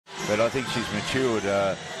but I think she's matured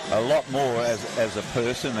a lot more as a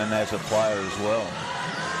person and as a player as well.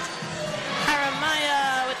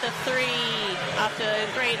 Heremaia with the 3 after a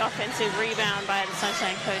great offensive rebound by the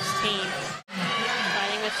Sunshine Coast team.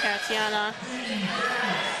 Fighting with Tatiana.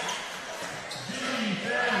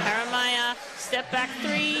 Heremaia, step back 3,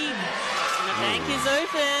 and the bank is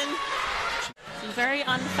open. She's very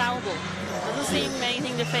unfallible. Doesn't seem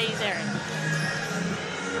anything to phase Erin.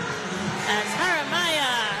 As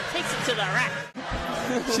Heremaia takes it to the rack.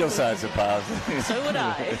 She'll say it's a pass. So would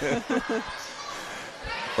I.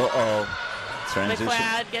 Uh-oh. Transition.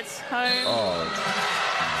 McLeod gets home. Oh.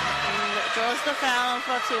 And draws the foul on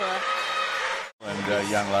Fatua. And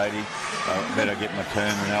young lady, better get my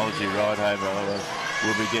terminology right over.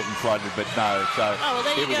 We'll be getting flooded, but no. So well,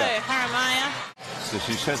 there you go. Heremaia. So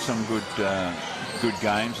she's had some good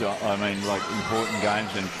games. I mean, like important games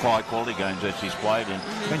and high-quality games that she's played in.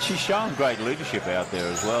 And she's shown great leadership out there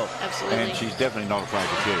as well. Absolutely. And she's definitely not afraid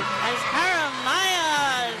to shoot. As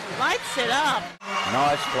Heremaia lights it up.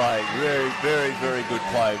 Nice play. Very, very, very good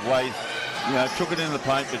play. Way, took it in the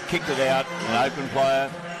paint, but kicked it out. An open player,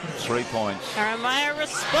 3 points. Heremaia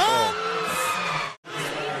responds.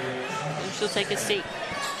 And she'll take a seat.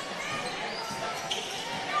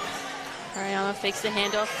 Ariana fakes the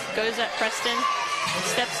handoff, goes at Preston,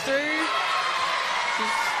 steps through.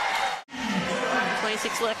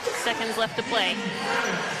 26 seconds left to play.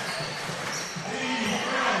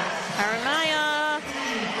 Heremaia.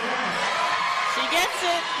 She gets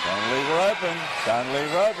it. Don't leave her open. Don't leave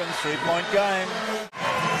her open. 3-point game.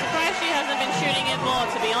 Surprised she hasn't been shooting it more,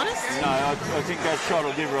 to be honest. No, I think that shot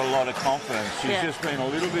will give her a lot of confidence. She's just been a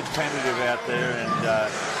little bit tentative out there and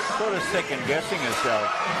sort of second-guessing herself.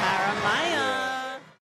 Heremaia.